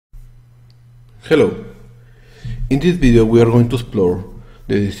Hello. In this video we are going to explore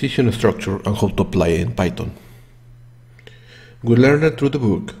the decision structure and how to apply it in Python. We learned through the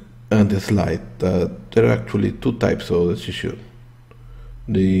book and the slide that there are actually two types of decision.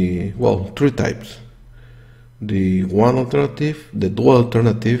 Three types. The one alternative, the dual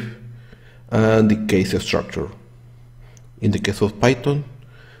alternative, and the case structure. In the case of Python,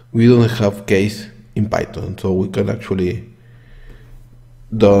 we don't have case in Python, so we can actually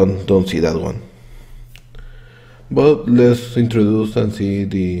don't see that one. But let's introduce and see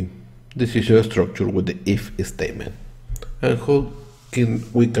the decision structure with the if statement. And how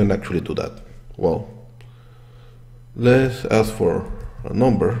we can actually do that? Well, let's ask for a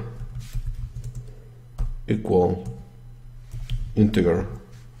number equal integer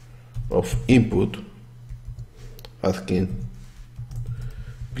of input, asking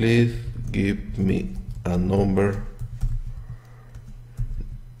please give me a number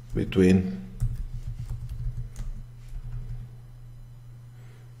between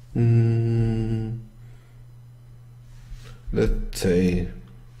let's say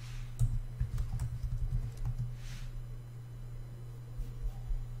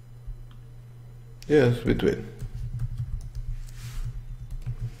between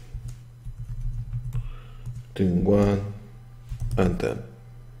 1 and 10,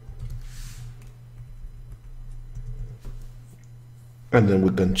 and then we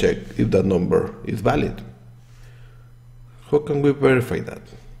can check if that number is valid. How can we verify that?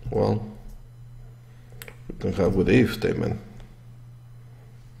 Well, we can have with the if statement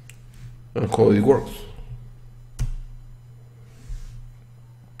and how it works.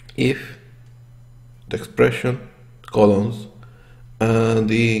 If the expression, colons, and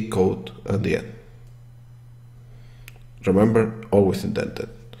the code at the end. Remember, always indented.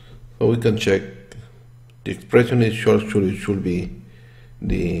 So we can check the expression is should be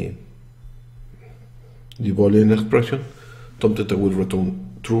the Boolean expression, something that will return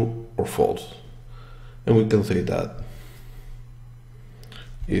true or false. And we can say that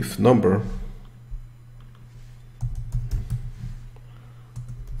if number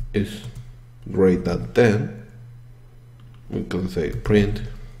is greater than 10, we can say print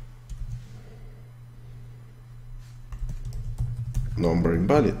number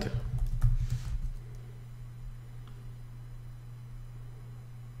invalid.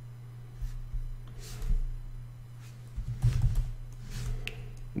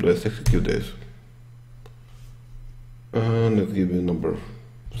 Let's execute this and let's give it number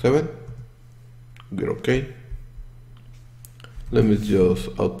 7. We're okay. Let me just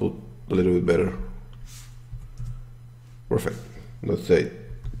output a little bit better. Perfect. Let's say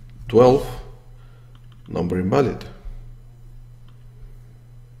 12, number invalid.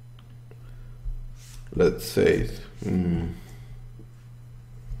 Let's say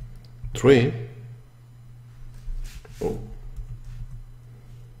 3. Oh,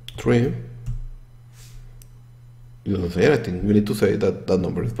 3. It doesn't say anything. We need to say that that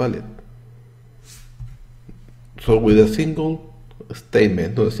number is valid. So with a single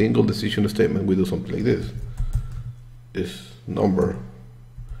statement, not a single decision statement, we do something like this. Is number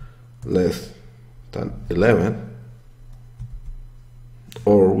less than 11,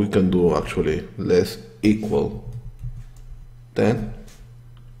 or we can do actually less equal 10.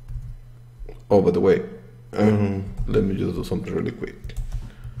 Oh, by the way, let me just do something really quick.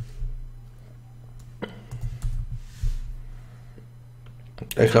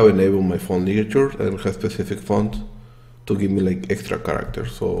 I have enabled my font ligature and have specific fonts to give me like extra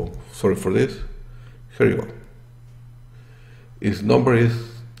characters, so sorry for this. Here you go. If number is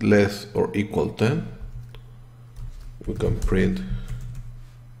less or equal 10, we can print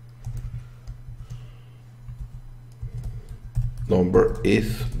number is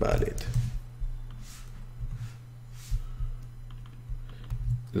valid.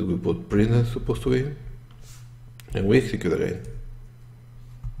 This we put print as supposed to be, and we execute again.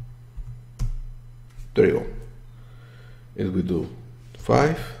 There you go. If we do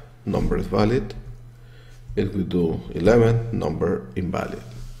 5, number is valid. If we do 11, number invalid.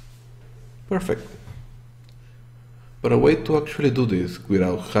 Perfect. But a way to actually do this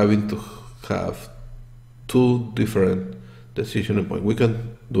without having to have two different decision points, we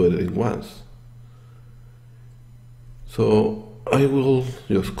can do it in once. So I will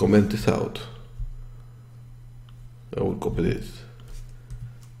just comment this out. I will copy this,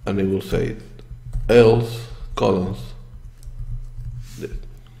 and I will say else colons this.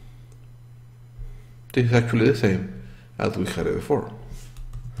 This is actually the same as we had it before.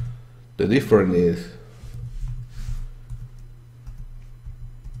 The difference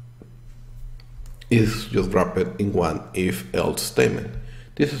is just wrapped in one if-else statement.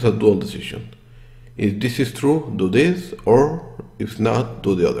 This is a dual decision. If this is true, do this, or if not,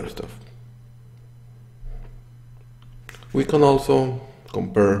 do the other stuff. We can also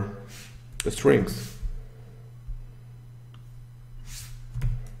compare the strings.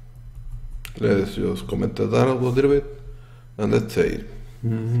 Let's just comment that out a little bit, and let's say,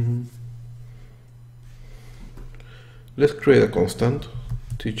 let's create a constant,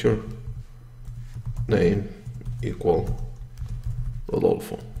 teacher name equal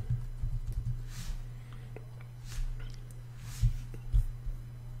Rodolfo.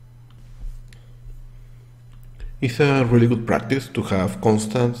 It's a really good practice to have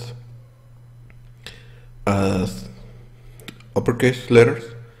constants as uppercase letters.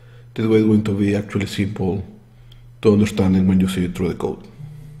 This way it's going to be actually simple to understand when you see it through the code.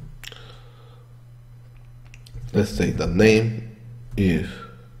 Let's say that name is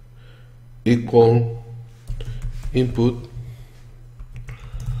equal input.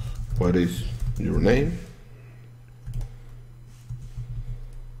 What is your name?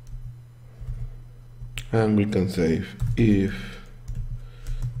 And we can say if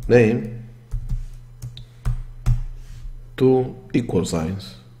name two equal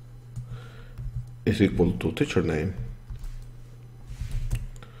signs is equal to teacher name,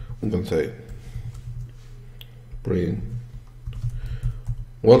 we can say print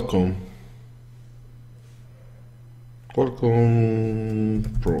welcome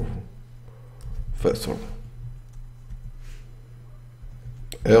professor,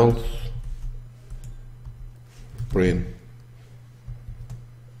 else print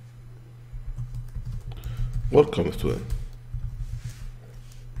welcome student.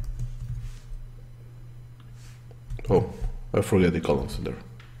 Oh, I forget the columns there.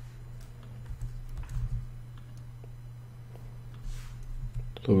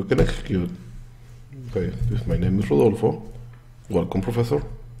 So we can execute. Okay, if my name is Rodolfo, welcome professor.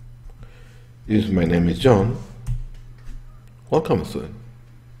 If my name is John, welcome student.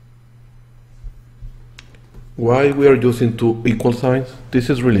 Why we are using two equal signs? This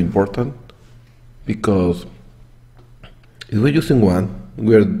is really important because if we're using one,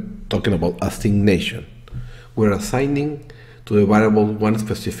 we are talking about assignation. We're assigning to the variable one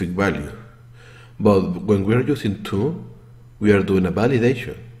specific value. But when we are using two, we are doing a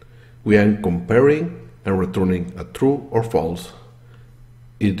validation. We are comparing and returning a true or false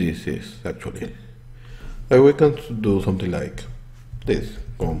if this is actually. Like we can do something like this,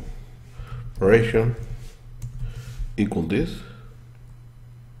 comparation equal this,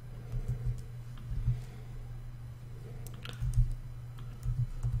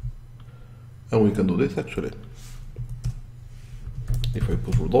 and we can do this actually. If I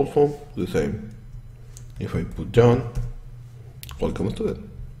put Rodolfo, the same. If I put John, welcome student.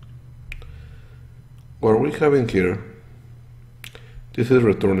 What we have in here, this is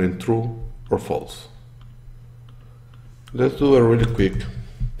returning true or false. Let's do a really quick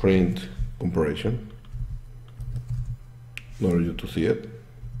print comparison in order you to see it.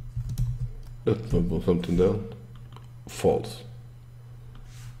 Let's put something down. False.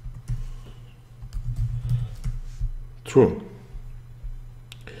 True.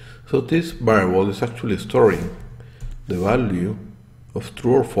 So this variable is actually storing the value of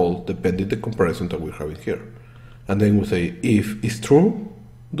true or false depending the comparison that we have in here. And then we say if it's true,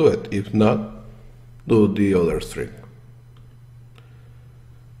 do it. If not, do the other string.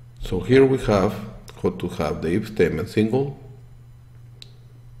 So here we have how to have the if statement single,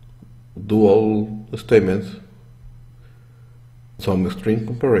 do all the statements, some string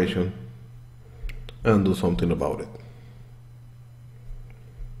comparison, and do something about it.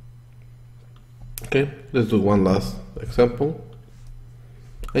 Okay, let's do one last example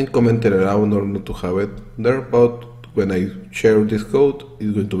and comment it out in order to have it there, but when I share this code,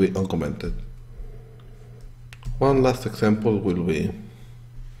 it's going to be uncommented. One last example will be,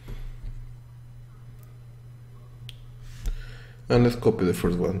 and let's copy the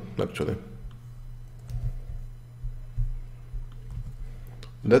first one actually.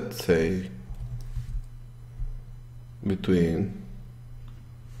 Let's say between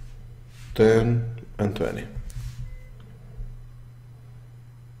 10 and 20.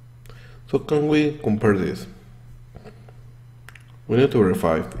 So can we compare this? We need to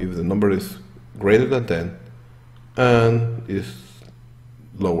verify if the number is greater than 10 and is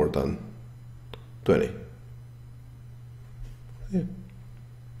lower than 20. Yeah.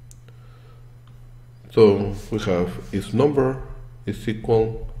 So we have if number is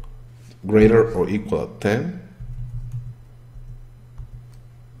equal, greater or equal to 10,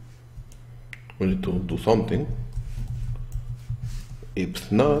 we need to do something.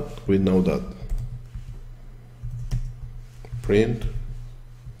 If not, we know that print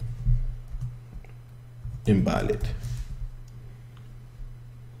invalid.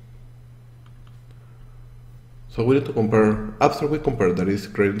 So we need to compare, after we compare that is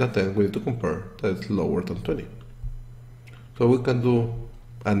greater than 10, we need to compare that is lower than 20. So we can do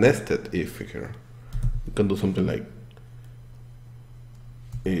a nested if here. We can do something like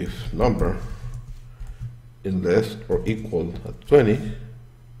if number is less or equal to 20,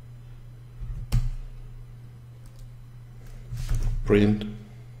 print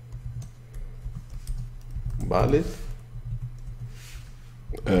valid,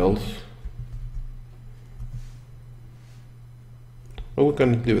 else, or we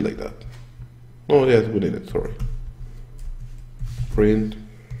can leave it like that. Oh yes, we did it, sorry. Print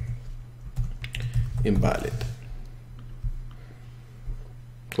invalid.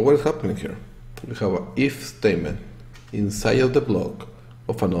 So what is happening here? We have an if statement inside of the block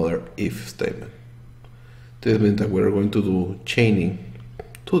of another if statement. This means that we're going to do chaining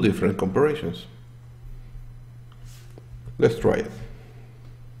two different comparisons. Let's try it.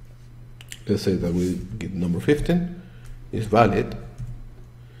 Let's say that we get number 15 is valid.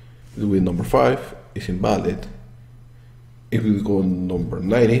 With number 5 is invalid. If we go number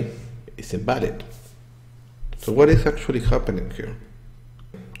 90, it's invalid. So what is actually happening here?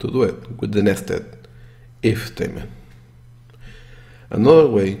 To do it with the nested if statement. Another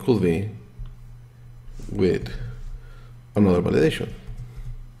way could be with another validation.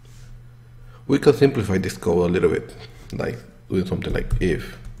 We can simplify this code a little bit, like doing something like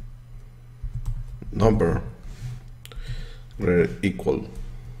if number greater equal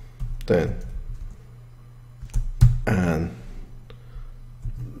 10 and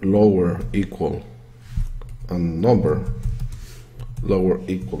lower equal and number lower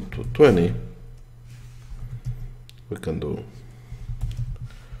equal to 20, we can do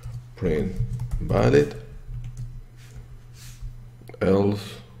print valid,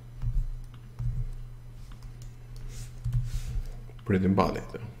 else print invalid.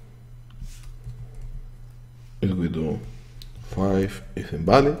 If we do 5 is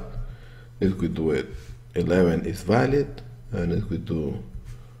invalid, if we do it 11 is valid, and if we do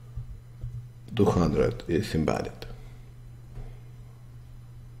 200 is invalid.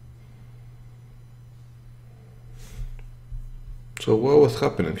 So what was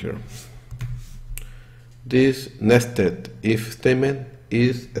happening here? This nested if statement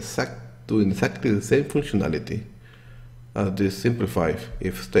is doing exactly the same functionality as this simplified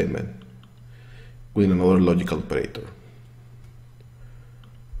if statement with another logical operator.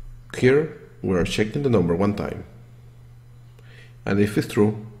 Here we are checking the number one time, and if it's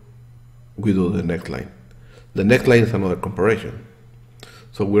true, we do the next line. The next line is another comparison.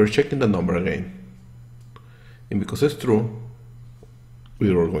 So we're checking the number again, and because it's true, we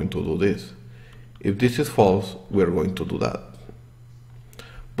are going to do this. If this is false, we are going to do that.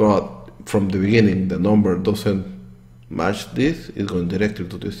 But from the beginning, the number doesn't match this, it's going directly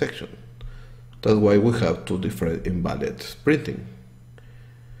to this section. That's why we have two different invalids printing.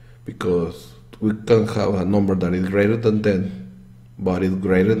 Because we can have a number that is greater than 10, but is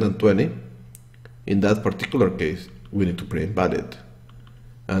greater than 20. In that particular case, we need to print invalid.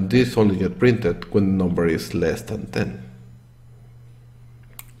 And this only gets printed when the number is less than 10.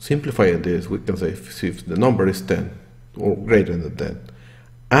 Simplifying this, we can say if the number is 10 or greater than 10,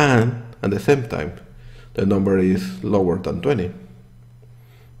 and at the same time the number is lower than 20.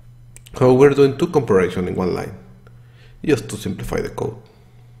 So we're doing two comparisons in one line, just to simplify the code.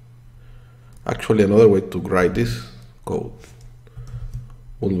 Actually, another way to write this code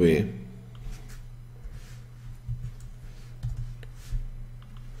will be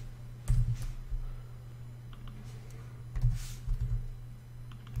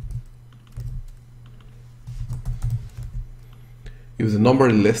if the number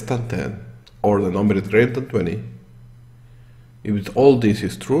is less than 10 or the number is greater than 20, if all this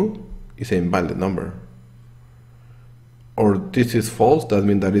is true, it's an invalid number. Or this is false, that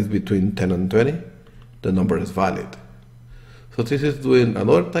means that it's between 10 and 20, the number is valid. So this is doing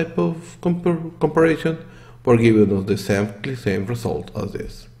another type of comparison, but giving us the same result as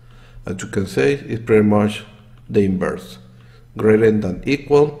this. As you can say, it's pretty much the inverse. Greater than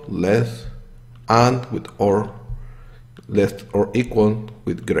equal, less, and with or, less or equal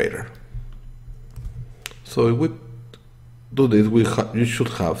with greater. So if we do this, you should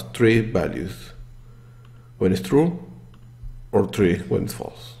have 3 values when it's true, or 3 when it's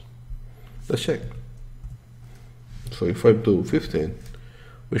false. Let's check. So if I do 15,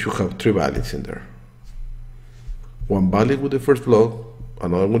 we should have 3 values in there. One valid with the first block,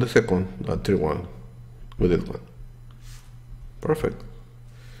 another with the second, and 1 with this one. Perfect.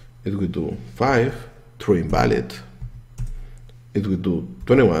 If we do 5, 3 invalid. If we do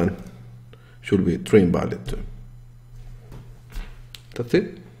 21, should be true invalid too. That's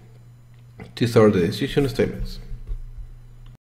it. These are the decision statements.